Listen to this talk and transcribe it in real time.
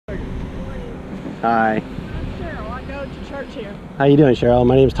Hi. I'm Cheryl. I go to church here. How you doing, Cheryl?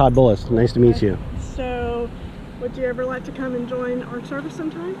 My name is Todd Bullis. Nice to meet you. So, would you ever like to come and join our service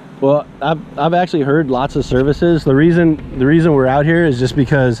sometime? Well, I've actually heard lots of services. The reason we're out here is just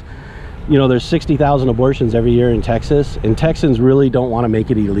because, you know, there's 60,000 abortions every year in Texas, and Texans really don't want to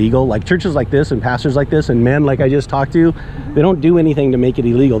make it illegal. Like churches like this and pastors like this and men like I just talked to, they don't do anything to make it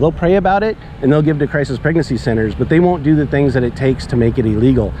illegal. They'll pray about it and they'll give to crisis pregnancy centers, but they won't do the things that it takes to make it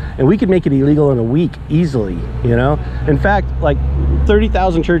illegal. And we could make it illegal in a week easily, you know? In fact, like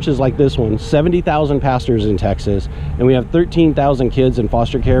 30,000 churches like this one, 70,000 pastors in Texas, and we have 13,000 kids in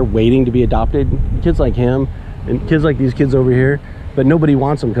foster care waiting to be adopted. Kids like him and kids like these kids over here. But nobody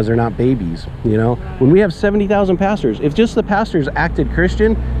wants them because they're not babies, you know? When we have 70,000 pastors, if just the pastors acted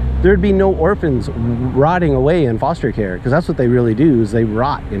Christian, there'd be no orphans rotting away in foster care, because that's what they really do, is they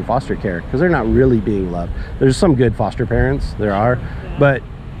rot in foster care because they're not really being loved. There's some good foster parents, there are, but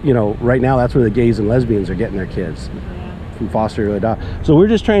you know, right now that's where the gays and lesbians are getting their kids, from foster to adopt. So we're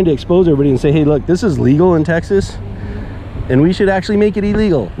just trying to expose everybody and say, hey, look, this is legal in Texas. And we should actually make it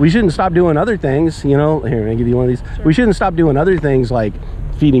illegal. We shouldn't stop doing other things, you know. Here, I give you one of these. Sure. We shouldn't stop doing other things like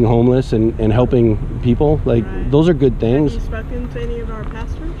feeding homeless and helping people. Like, those are good things. Have you spoken to any of our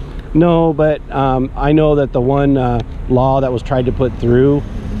pastors? No, but I know that the one law that was tried to put through,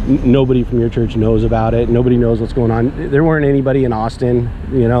 nobody from your church knows about it. Nobody knows what's going on. There weren't anybody in Austin,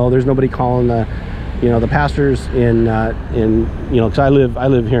 you know. There's nobody calling the, you know, the pastors in you know, because I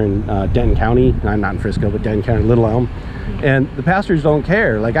live here in Denton County. I'm not in Frisco, but Denton County, Little Elm. And the pastors don't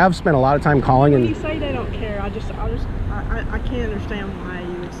care. Like, I've spent a lot of time calling. When and you say they don't care, I can't understand why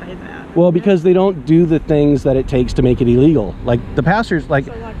you would say that. Well, because they don't do the things that it takes to make it illegal. Like the pastors, like,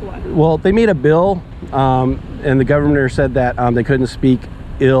 so like what? Well, they made a bill, and the governor said that they couldn't speak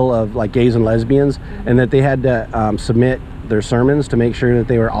ill of like gays and lesbians, and that they had to submit their sermons to make sure that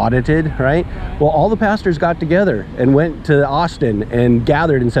they were audited, right? Well, all the pastors got together and went to Austin and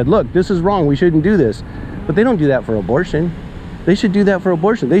gathered and said, look, this is wrong, we shouldn't do this. But they don't do that for abortion. They should do that for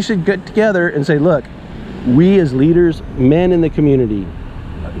abortion. They should get together and say, look, we as leaders, men in the community,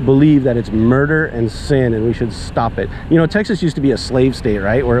 believe that it's murder and sin and we should stop it. You know, Texas used to be a slave state,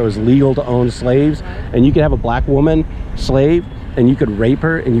 right? Where it was legal to own slaves, and you could have a black woman slave and you could rape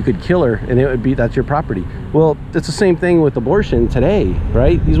her and you could kill her, and it would be, that's your property. Well, it's the same thing with abortion today,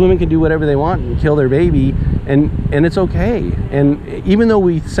 right? These women can do whatever they want and kill their baby, and it's okay. And even though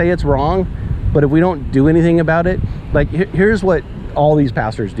we say it's wrong, but if we don't do anything about it, like here's what all these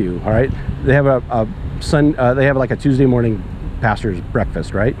pastors do, all right? They have they have like a Tuesday morning pastor's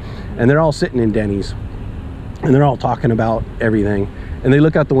breakfast, right? And they're all sitting in Denny's, and they're all talking about everything. And they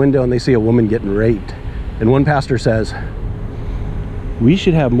look out the window and they see a woman getting raped. And one pastor says, we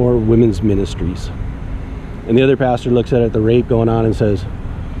should have more women's ministries. And the other pastor looks at the rape going on and says,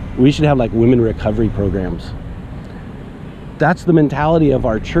 we should have like women recovery programs. That's the mentality of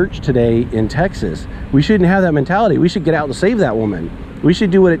our church today in Texas. We shouldn't have that mentality. We should get out and save that woman. We should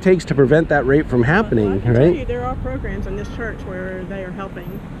do what it takes to prevent that rape from happening, well, I can right? tell you, there are programs in this church where they are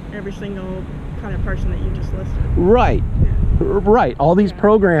helping every single kind of person that you just listed. Right. Right. All these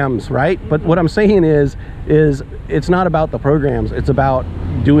programs, right? But what I'm saying is it's not about the programs. It's about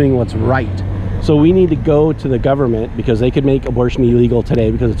doing what's right. So we need to go to the government, because they could make abortion illegal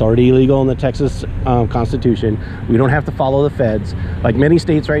today because it's already illegal in the Texas Constitution. We don't have to follow the feds. Like many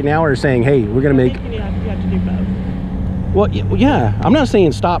states right now are saying, hey, we're going to make... You have to do both. Well, yeah. I'm not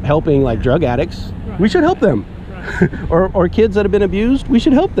saying stop helping like drug addicts. Right. We should help them. Right. or kids that have been abused, we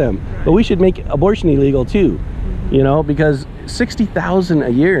should help them. Right. But we should make abortion illegal too. You know, because 60,000 a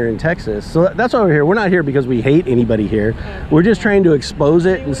year in Texas. So that's why we're here. We're not here because we hate anybody here. We're just trying to expose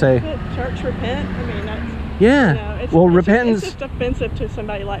it and say, church, repent. I mean, that's, yeah. You know, well, repentance. It's just offensive to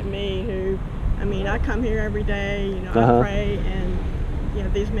somebody like me who, I mean, I come here every day, you know, I pray, and, you know,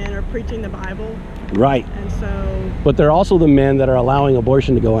 these men are preaching the Bible. Right. And so. But they're also the men that are allowing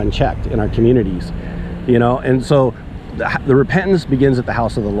abortion to go unchecked in our communities, you know, and so the repentance begins at the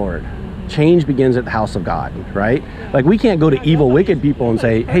house of the Lord. Change begins at the house of God, right? Like, we can't go to evil, wicked people and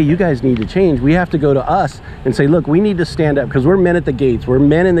say, hey, you guys need to change. We have to go to us and say, look, we need to stand up, because we're men at the gates. We're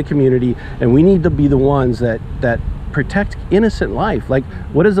men in the community, and we need to be the ones that protect innocent life. Like,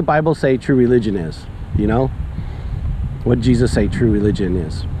 what does the Bible say true religion is? You know? What did Jesus say true religion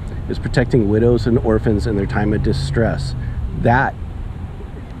is protecting widows and orphans in their time of distress. That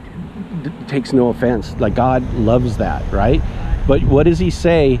takes no offense. Like, God loves that, right? But what does he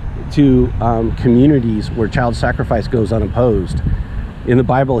say to communities where child sacrifice goes unopposed? In the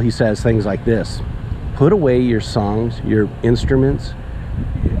Bible, he says things like this: put away your songs, your instruments.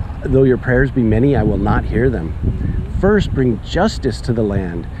 Though your prayers be many, I will not hear them. first bring justice to the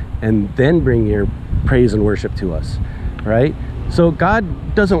land and then bring your praise and worship to us, right? So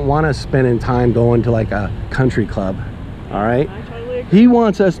God doesn't want us spending time going to like a country club, all right? He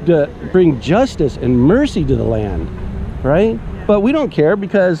wants us to bring justice and mercy to the land, right? But we don't care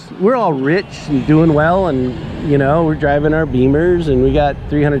because we're all rich and doing well, and you know, we're driving our Beamers, and we got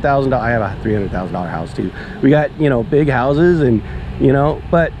 $300,000. I have a $300,000 house too. We got, you know, big houses, and you know,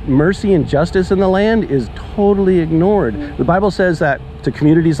 but mercy and justice in the land is totally ignored. The Bible says that to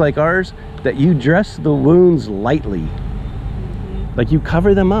communities like ours, that you dress the wounds lightly, like you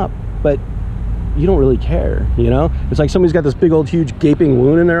cover them up, but you don't really care, you know? It's like somebody's got this big old huge gaping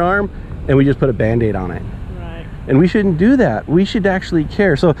wound in their arm, and we just put a Band-Aid on it. And we shouldn't do that. We should actually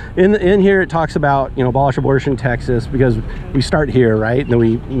care. So in here it talks about, you know, abolish abortion, Texas, because we start here, right? And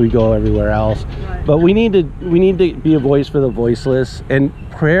then we go everywhere else. But we need to be a voice for the voiceless. And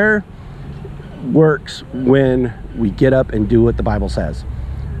prayer works when we get up and do what the Bible says.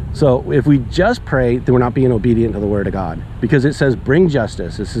 So if we just pray, then we're not being obedient to the word of God, because it says bring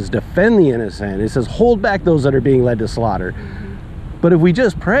justice. It says defend the innocent. It says hold back those that are being led to slaughter. But if we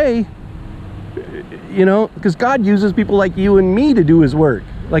just pray, you know, because God uses people like you and me to do his work.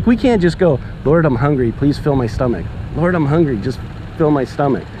 Like, we can't just go, Lord, I'm hungry, please fill my stomach. Lord, I'm hungry, just fill my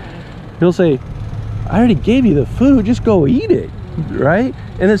stomach. He'll say, I already gave you the food, just go eat it, right?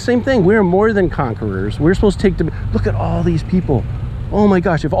 And the same thing, we're more than conquerors. We're supposed to look at all these people. Oh my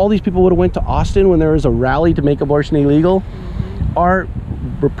gosh, if all these people would have went to Austin when there was a rally to make abortion illegal,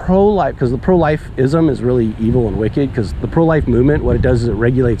 we're pro-life, because the pro-life-ism is really evil and wicked, because the pro-life movement, what it does is it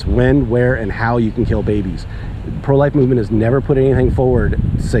regulates when, where, and how you can kill babies. The pro-life movement has never put anything forward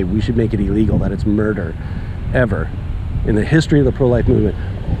to say we should make it illegal, that it's murder, ever, in the history of the pro-life movement.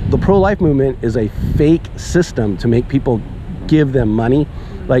 The pro-life movement is a fake system to make people give them money.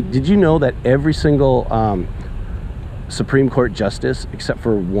 Like, did you know that every single Supreme Court justice, except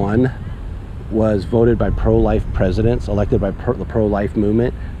for one, was voted by pro-life presidents elected by the pro-life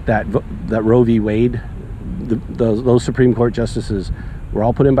movement? That Roe v. Wade, those Supreme Court justices were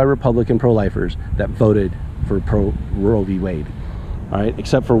all put in by Republican pro-lifers that voted for Roe v. Wade, all right,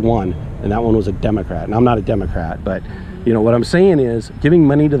 except for one, and that one was a Democrat. And I'm not a Democrat, but you know what I'm saying is giving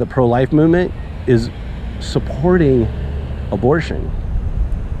money to the pro-life movement is supporting abortion,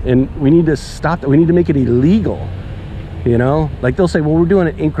 and we need to stop that. We need to make it illegal. You know, like they'll say, well, we're doing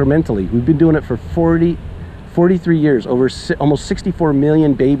it incrementally. We've been doing it for 43 years, over almost 64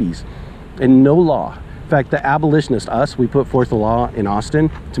 million babies, and no law. In fact, the Abolitionist, we put forth a law in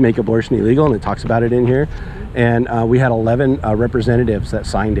Austin to make abortion illegal, and it talks about it in here. And we had 11 representatives that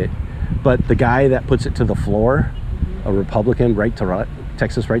signed it. But the guy that puts it to the floor, a Republican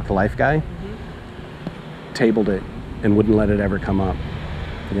Texas Right to Life guy, tabled it and wouldn't let it ever come up,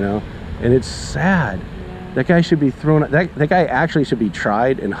 you know? And it's sad. That guy should be thrown, that guy actually should be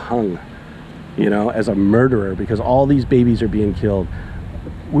tried and hung, you know, as a murderer, because all these babies are being killed.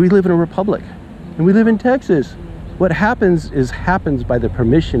 We live in a republic, and we live in Texas. What happens by the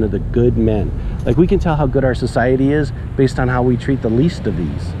permission of the good men. Like, we can tell how good our society is based on how we treat the least of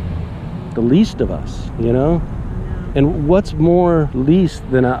these, the least of us, you know? And what's more least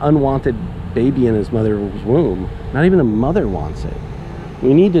than an unwanted baby in his mother's womb? Not even the mother wants it.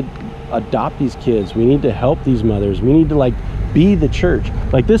 We need to adopt these kids. We need to help these mothers. We need to, like, be the church.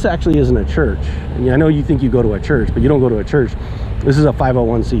 Like, this actually isn't a church. And I know you think you go to a church, but you don't go to a church. This is a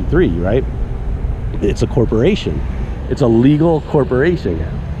 501c3, right? It's a corporation. It's a legal corporation.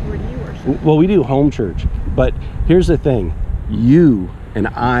 Where do you worship? Well, we do home church. But here's the thing. You and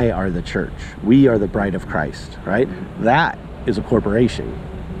I are the church. We are the bride of Christ, right? That is a corporation,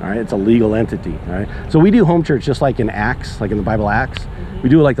 all right? It's a legal entity, all right? So we do home church just like in Acts, like in the Bible Acts. We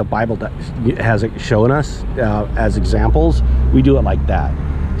do it like the Bible has it shown us as examples. We do it like that.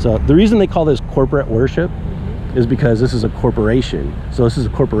 So the reason they call this corporate worship is because this is a corporation. So this is a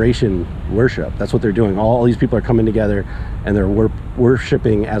corporation worship. That's what they're doing. All these people are coming together and they're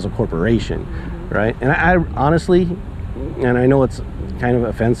worshiping as a corporation, right? And I honestly, and I know it's kind of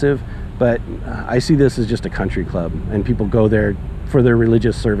offensive, but I see this as just a country club, and people go there for their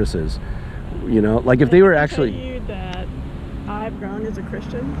religious services. You know, like if they were actually... I've grown as a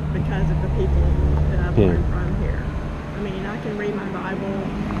Christian because of the people that I've learned from here. I mean, I can read my Bible,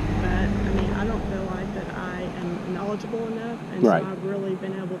 but I mean, I don't feel like that I am knowledgeable enough, and so I've really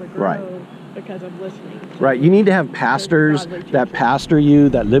been able to grow because of listening. Right. You need to have pastors that pastor you,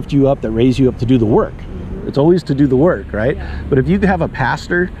 that lift you up, that raise you up to do the work. It's always to do the work, right? Yeah. But if you have a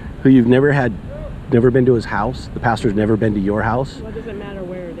pastor who you've never been to his house, the pastor's never been to your house. What does it matter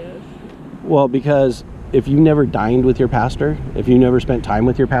where it is? Well, because if you never dined with your pastor, if you never spent time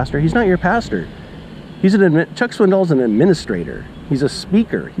with your pastor, he's not your pastor. Chuck Swindoll's an administrator. He's a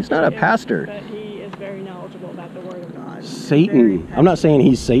speaker. He's not a pastor. But he is very knowledgeable about the Word of God. Satan. I'm not saying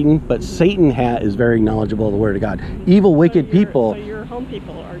he's Satan, but Satan is very knowledgeable of the Word of God. Evil, wicked people. So your home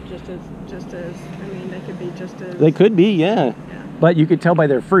people are just as. I mean, they could be just as. They could be, yeah. But you could tell by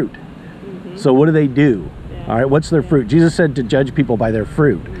their fruit. So what do they do? All right, what's their fruit? Jesus said to judge people by their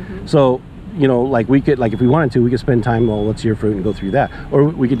fruit. So, you know, like if we wanted to, we could spend time, well, what's your fruit, and go through that. Or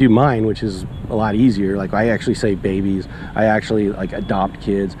we could do mine, which is a lot easier. Like, I actually save babies. I actually like adopt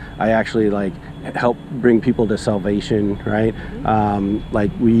kids. I actually like help bring people to salvation, right?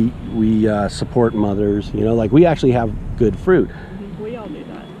 Like we support mothers, you know, like we actually have good fruit. We all do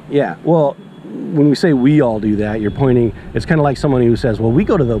that. Yeah, well, when we say we all do that, you're pointing, it's kind of like someone who says, well, we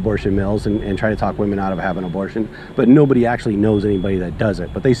go to the abortion mills and try to talk women out of having an abortion, but nobody actually knows anybody that does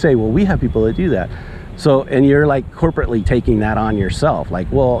it. But they say, well, we have people that do that. So, and you're like corporately taking that on yourself. Like,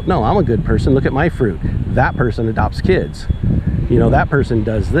 well, no, I'm a good person. Look at my fruit. That person adopts kids. You know, that person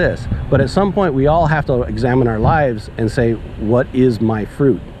does this. But at some point, we all have to examine our lives and say, what is my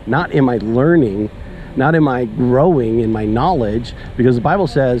fruit? Not am I learning, not am I growing in my knowledge, because the Bible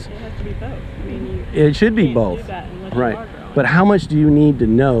says it has to be both. I mean, it should be both, right? But how much do you need to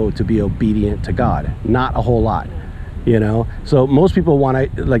know to be obedient to God? Not a whole lot, you know. So most people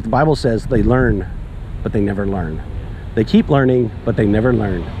want to, like the Bible says, they learn, but they never learn. They keep learning, but they never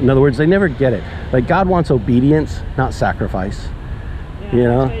learn. In other words, they never get it. Like, God wants obedience, not sacrifice. Yeah, you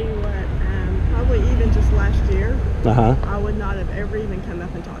know. I'll tell you what, probably even just last year, I would not have ever even come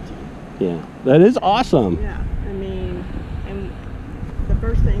up and talked to you. Yeah, that is awesome. Yeah, I mean, and the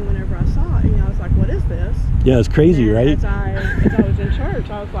first thing whenever I saw it, you know, I was like, what is this? Yeah, it's crazy, and right? As I was in church,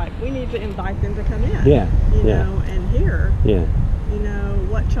 I was like, we need to invite them to come in. Yeah, you know, and hear. Yeah. You know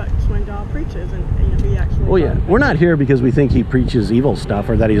what Chuck Swindoll preaches, and you know, he actually. Well, yeah, we're not here because we think he preaches evil stuff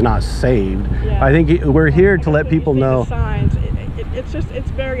or that he's not saved. Yeah. I think we're here to let people know. The signs, it's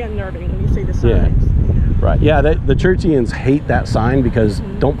very unnerving when you see the signs. Yeah. You know? Right. Yeah, the churchians hate that sign because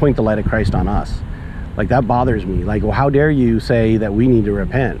don't point the light of Christ on us. Like, that bothers me. Like, well, how dare you say that we need to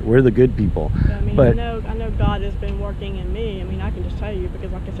repent? We're the good people. I mean, I know God has been working in me. I mean, I can just tell you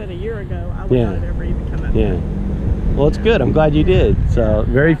because, like I said, a year ago, I would not have ever even come up. Yeah. Well, it's good. I'm glad you did. So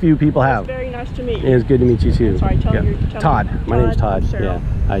very few people have. It's very nice to meet you. It's good to meet you too. Sorry, Todd. My name's Todd. Cheryl. Yeah.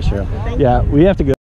 Hi, Cheryl. Thank you. We have to go.